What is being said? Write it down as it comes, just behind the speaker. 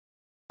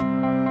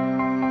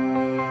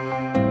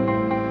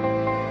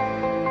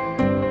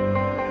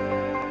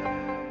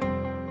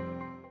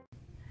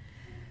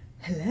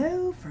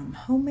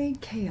Homemade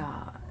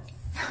chaos.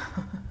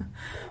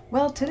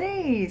 Well,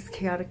 today's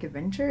chaotic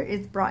adventure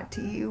is brought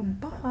to you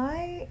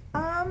by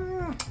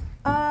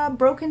a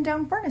broken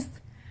down furnace.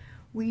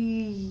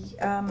 We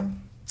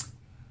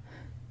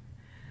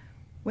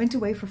went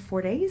away for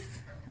 4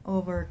 days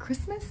over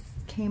Christmas,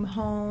 came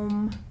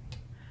home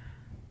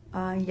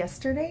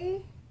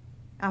yesterday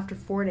after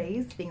 4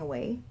 days being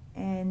away,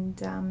 and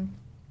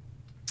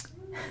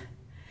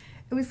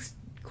it was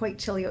quite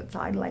chilly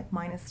outside, like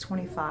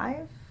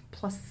 -25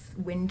 plus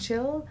wind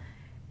chill,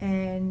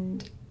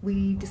 and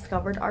we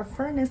discovered our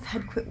furnace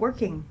had quit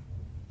working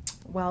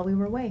while we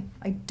were away.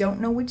 I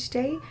don't know which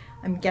day.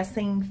 I'm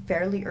guessing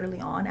fairly early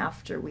on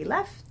after we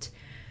left,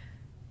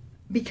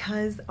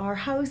 because our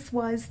house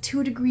was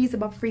 2 degrees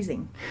above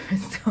freezing,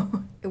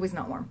 so it was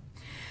not warm.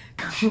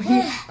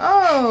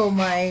 Oh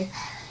my.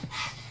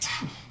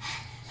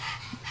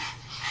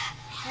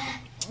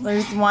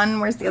 There's one,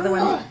 where's the other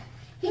one?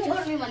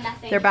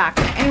 They're back.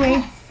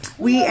 Anyway,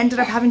 we ended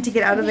up having to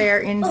get out of there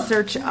in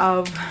search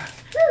of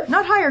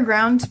not higher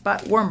ground,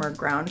 but warmer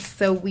ground.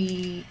 So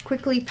we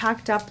quickly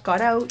packed up,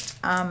 got out.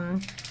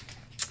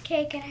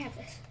 Okay, can I have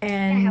this?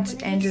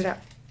 And ended up,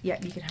 yeah,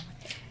 you can have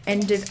it.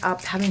 Ended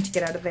up having to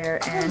get out of there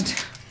and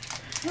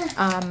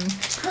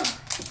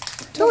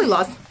totally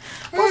lost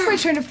my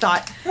train of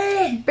thought.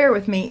 Bear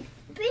with me.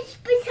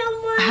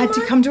 I had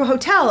to come to a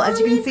hotel. As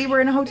you can see,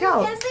 we're in a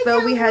hotel.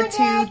 So we had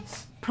to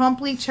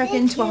promptly check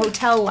into a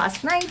hotel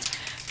last night,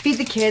 feed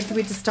the kids.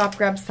 We had to stop,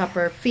 grab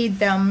supper, feed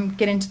them,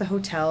 get into the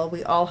hotel.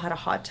 We all had a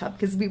hot tub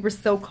because we were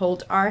so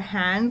cold. Our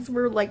hands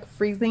were like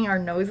freezing. Our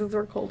noses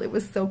were cold. It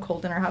was so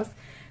cold in our house.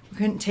 We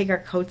couldn't take our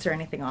coats or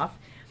anything off.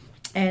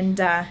 And,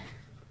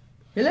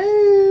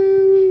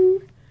 hello!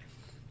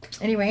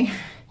 Anyway,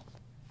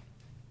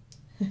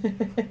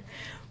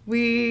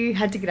 we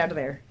had to get out of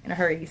there in a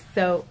hurry.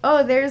 So,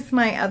 oh, there's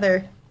my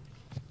other,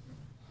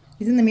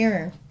 he's in the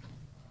mirror.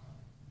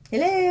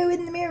 Hello,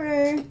 in the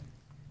mirror.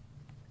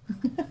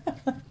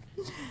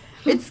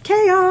 It's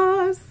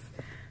chaos.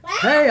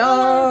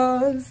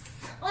 Chaos.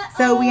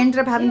 So we ended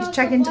up having to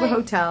check into a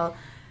hotel,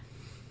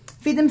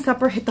 feed them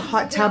supper, hit the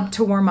hot tub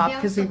to warm up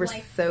because we were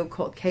so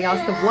cold.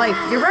 Chaos of life.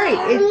 You're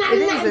right. It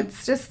is.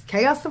 It's just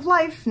chaos of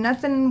life.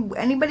 Nothing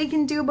anybody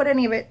can do about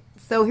any of it.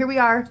 So here we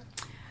are.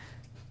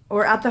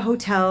 We're at the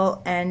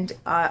hotel, and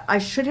I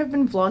should have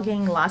been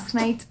vlogging last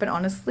night, but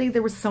honestly,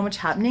 there was so much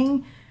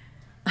happening.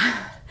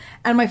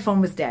 And my phone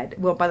was dead.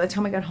 Well, by the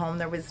time I got home,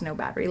 there was no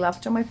battery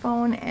left on my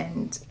phone,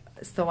 and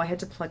so I had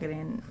to plug it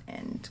in,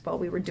 and while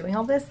we were doing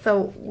all this,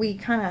 so we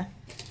kind of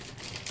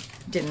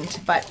didn't,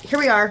 but here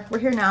we are. We're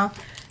here now.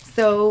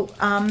 So,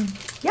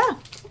 yeah,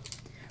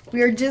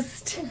 we are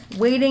just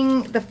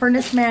waiting. The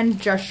furnace man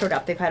just showed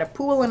up. They've had a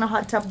pool and a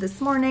hot tub this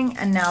morning,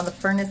 and now the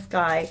furnace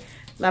guy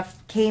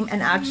came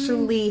and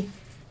actually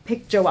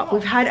picked Joe up.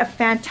 We've had a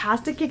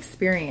fantastic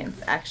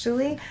experience,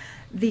 actually.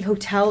 The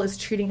hotel is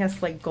treating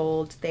us like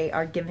gold. They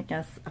are giving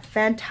us a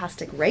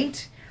fantastic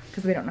rate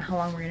because we don't know how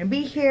long we're going to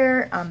be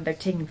here. They're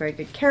taking very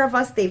good care of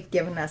us. They've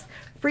given us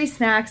free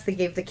snacks. They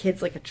gave the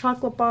kids like a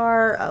chocolate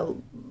bar,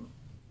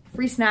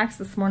 free snacks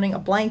this morning, a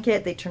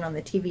blanket. They turned on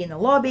the TV in the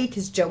lobby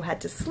because Joe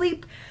had to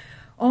sleep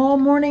all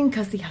morning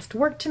because he has to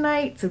work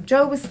tonight. So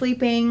Joe was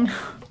sleeping.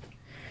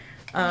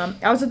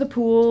 I was at the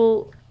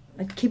pool,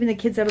 keeping the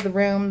kids out of the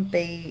room.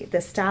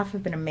 The staff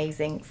have been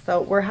amazing. So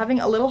we're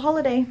having a little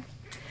holiday.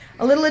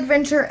 A little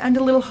adventure and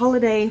a little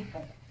holiday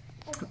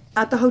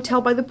at the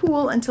hotel by the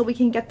pool until we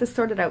can get this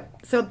sorted out.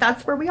 So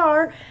that's where we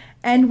are,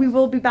 and we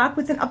will be back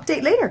with an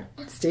update later.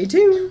 Stay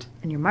tuned.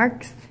 And your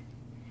marks,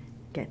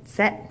 get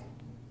set,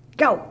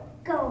 go.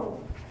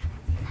 Go.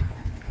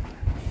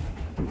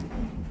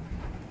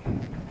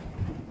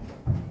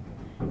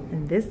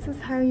 And this is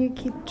how you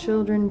keep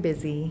children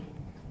busy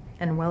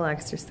and well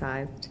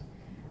exercised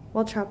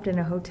while trapped in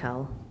a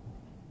hotel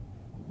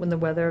when the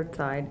weather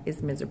outside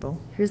is miserable.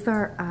 Here's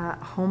our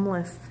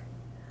homeless,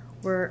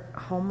 we're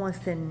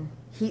homeless and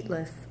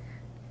heatless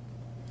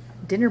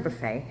dinner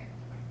buffet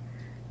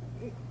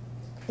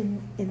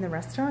in the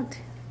restaurant.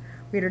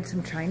 We ordered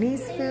some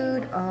Chinese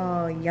food.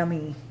 Oh,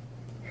 yummy.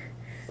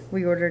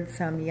 We ordered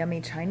some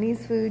yummy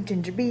Chinese food,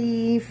 ginger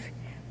beef,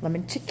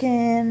 lemon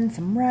chicken,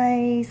 some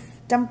rice,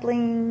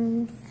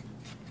 dumplings,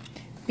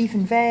 beef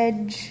and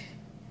veg,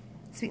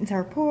 sweet and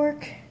sour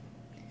pork.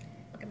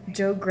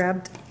 Joe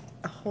grabbed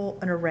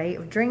an array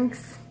of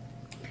drinks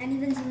And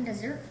even some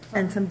dessert.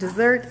 and some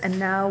dessert, and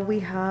now we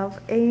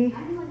have a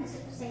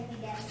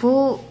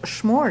full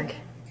schmorg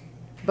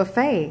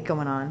buffet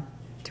going on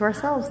to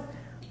ourselves.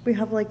 We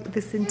have like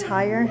this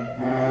entire,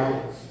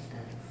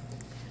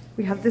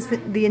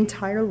 the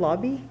entire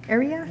lobby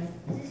area,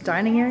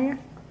 dining area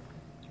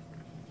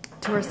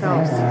to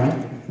ourselves.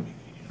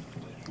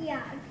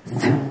 Yeah.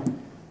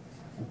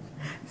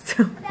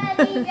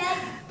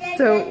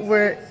 So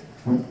we're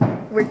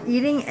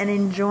eating and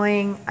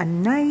enjoying a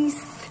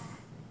nice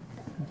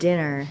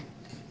dinner.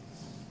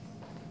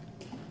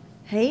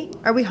 Hey,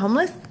 are we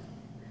homeless?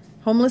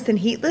 Homeless and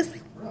heatless?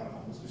 We're not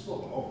homeless. We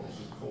still have a home. It's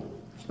just cold.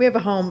 We have a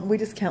home. We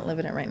just can't live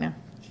in it right now.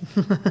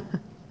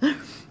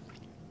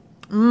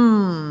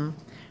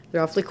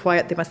 They're awfully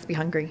quiet. They must be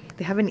hungry.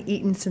 They haven't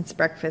eaten since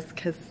breakfast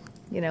because,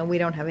 you know, we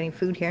don't have any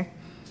food here.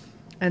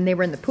 And they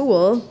were in the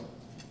pool,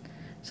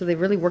 so they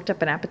really worked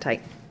up an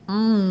appetite.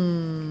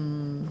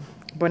 Bon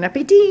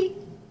appetit!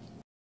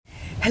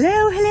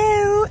 Hello,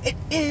 hello! It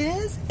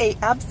is a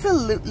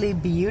absolutely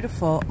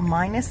beautiful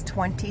minus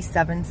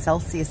 27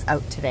 Celsius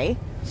out today,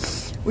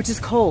 which is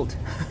cold.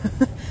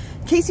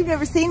 In case you've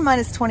never seen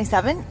minus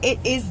 27, it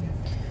is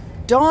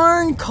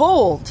darn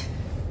cold.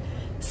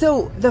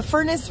 So the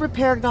furnace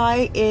repair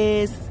guy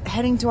is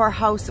heading to our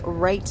house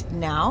right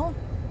now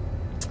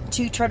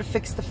to try to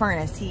fix the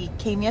furnace. He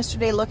came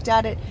yesterday, looked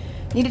at it,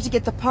 needed to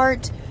get the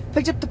part,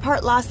 picked up the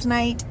part last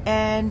night,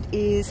 and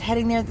is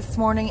heading there this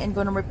morning and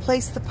going to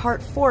replace the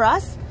part for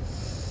us.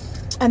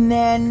 And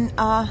then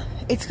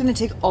it's going to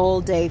take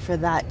all day for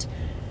that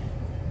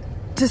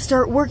to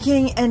start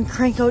working and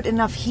crank out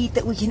enough heat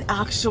that we can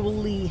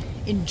actually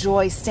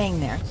enjoy staying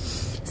there.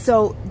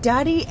 So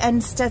Daddy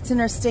and Stetson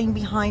are staying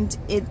behind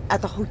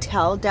at the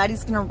hotel.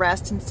 Daddy's going to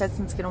rest and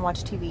Stetson's going to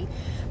watch TV.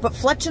 But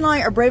Fletch and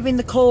I are braving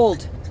the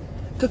cold.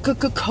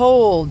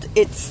 Cold.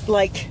 It's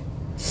like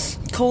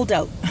cold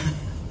out.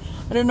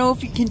 I don't know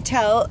if you can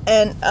tell,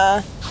 and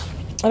I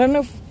don't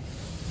know if,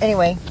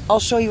 anyway, I'll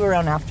show you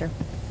around after.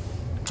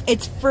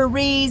 It's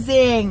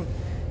freezing.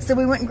 So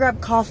we went and grabbed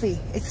coffee.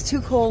 It's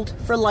too cold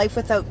for life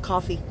without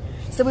coffee.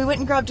 So we went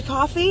and grabbed a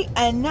coffee,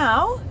 and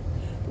now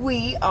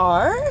we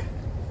are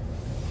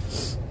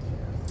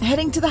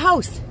heading to the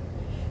house.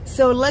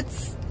 So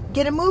let's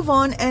get a move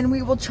on, and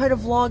we will try to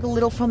vlog a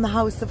little from the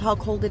house of how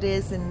cold it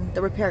is and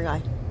the repair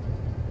guy.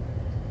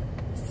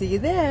 See you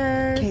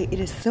there. Okay, it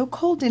is so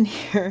cold in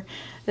here.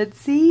 Let's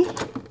see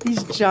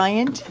these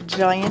giant,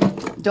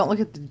 don't look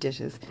at the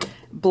dishes,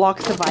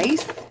 blocks of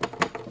ice.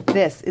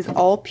 This is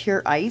all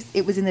pure ice.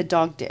 It was in the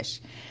dog dish.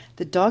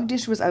 The dog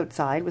dish was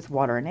outside with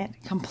water in it,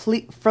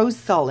 froze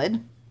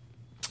solid,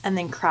 and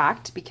then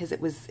cracked because it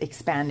was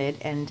expanded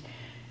and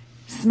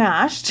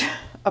smashed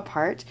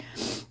apart.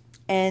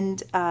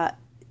 And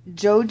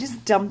Joe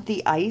just dumped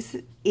the ice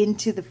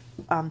into the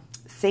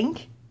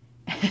sink.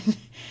 And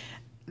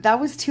that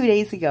was 2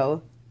 days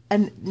ago,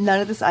 and none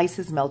of this ice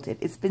has melted.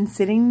 It's been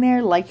sitting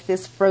there like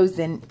this,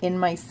 frozen in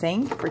my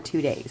sink for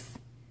 2 days.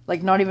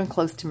 Like not even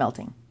close to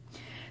melting.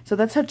 So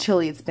that's how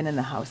chilly it's been in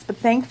the house. But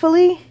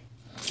thankfully,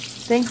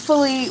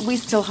 we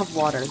still have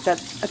water.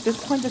 That's, at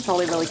this point, that's all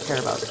I really care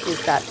about,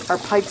 is that our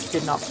pipes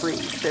did not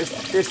freeze.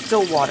 There's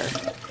still water.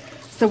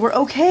 So we're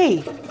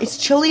okay. It's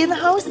chilly in the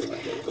house,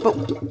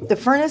 but the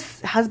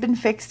furnace has been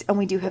fixed and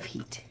we do have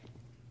heat.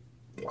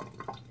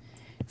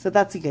 So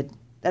that's a good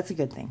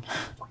thing.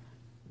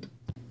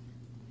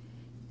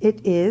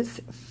 It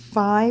is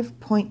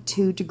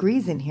 5.2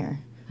 degrees in here.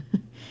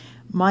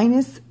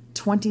 Minus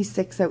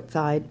 26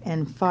 outside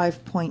and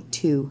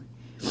 5.2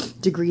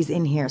 degrees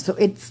in here. So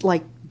it's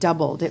like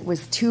doubled. It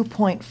was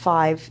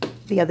 2.5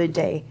 the other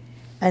day,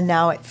 and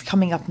now it's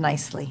coming up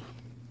nicely.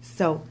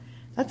 So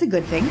that's a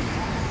good thing.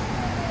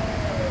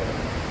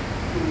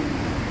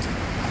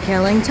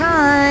 Killing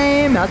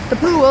time at the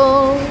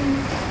pool.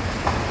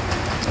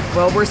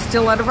 Well, we're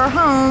still out of our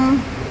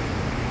home.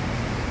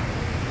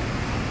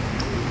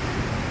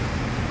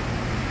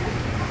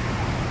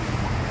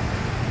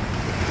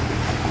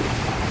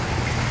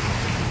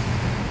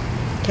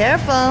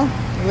 Careful.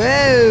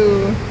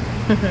 Whoa.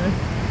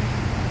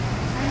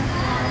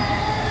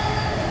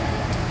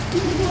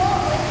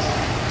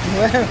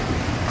 Whoa.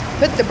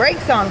 Put the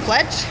brakes on,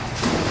 Fletch.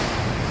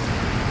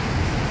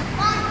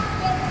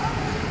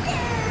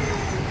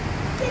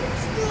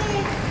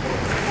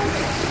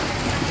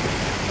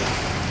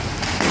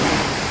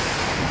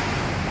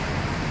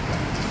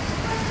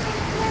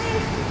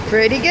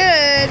 Pretty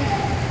good.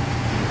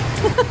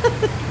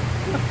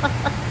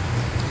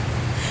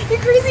 You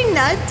crazy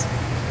nut.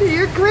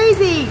 You're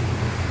crazy.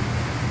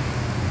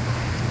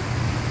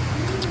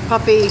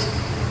 Puppy.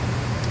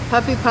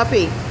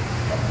 Puppy.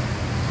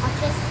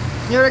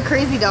 You're a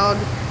crazy dog.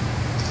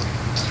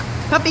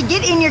 Puppy,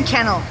 get in your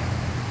kennel.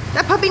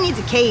 That puppy needs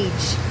a cage.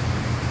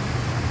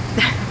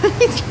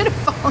 He's gonna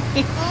fall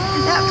in.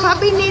 That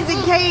puppy needs a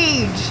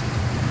cage.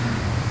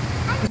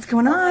 What's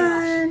going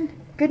on?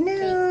 Good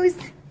news.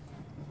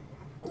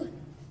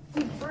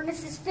 The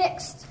furnace is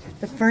fixed.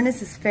 The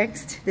furnace is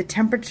fixed. The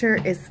temperature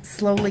is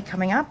slowly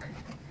coming up.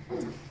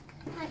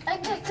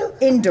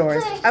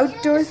 Indoors.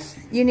 Outdoors,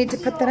 you need to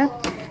put that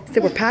up.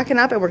 So we're packing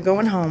up and we're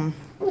going home.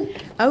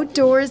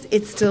 Outdoors,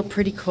 it's still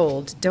pretty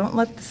cold. Don't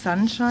let the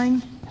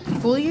sunshine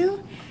fool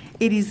you.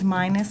 It is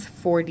minus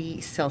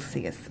 40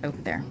 Celsius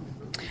out there,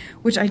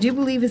 which I do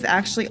believe is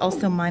actually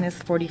also minus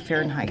 40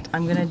 Fahrenheit.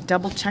 I'm going to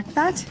double check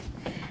that,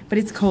 but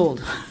it's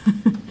cold.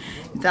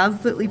 It's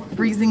absolutely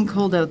freezing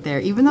cold out there.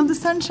 Even though the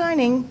sun's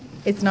shining,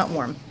 it's not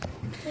warm.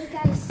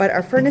 But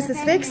our furnace is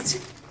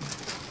fixed,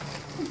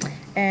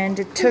 and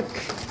it took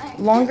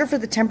longer for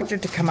the temperature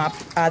to come up.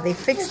 They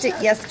fixed it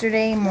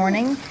yesterday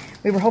morning.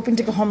 We were hoping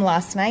to go home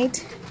last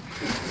night,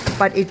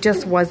 but it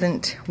just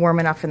wasn't warm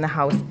enough in the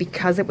house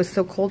because it was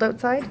so cold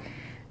outside.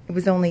 It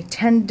was only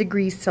 10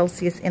 degrees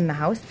Celsius in the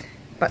house,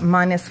 but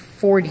minus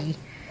 40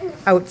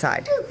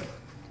 outside.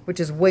 which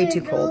is way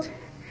too cold.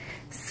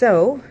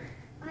 So,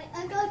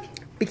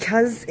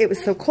 because it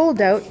was so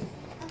cold out,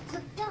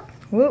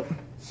 whoop,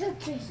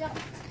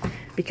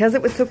 because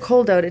it was so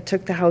cold out, it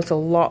took the house a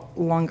lot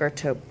longer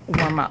to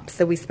warm up.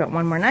 So we spent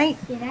one more night.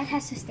 Yeah, that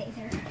has to stay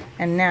there.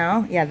 And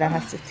now, yeah, that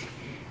has to.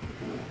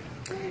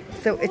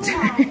 So it's.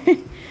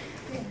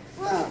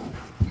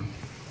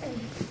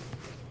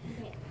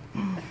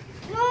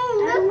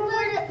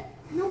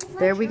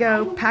 There we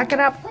go. Pack it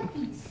up.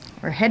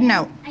 We're heading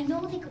out. I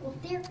know they go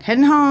up there.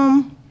 Heading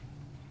home.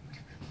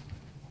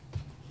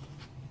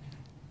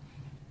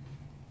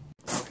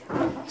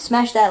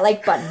 Smash that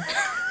like button.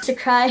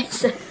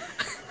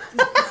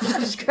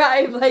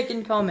 Subscribe, like,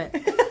 and comment.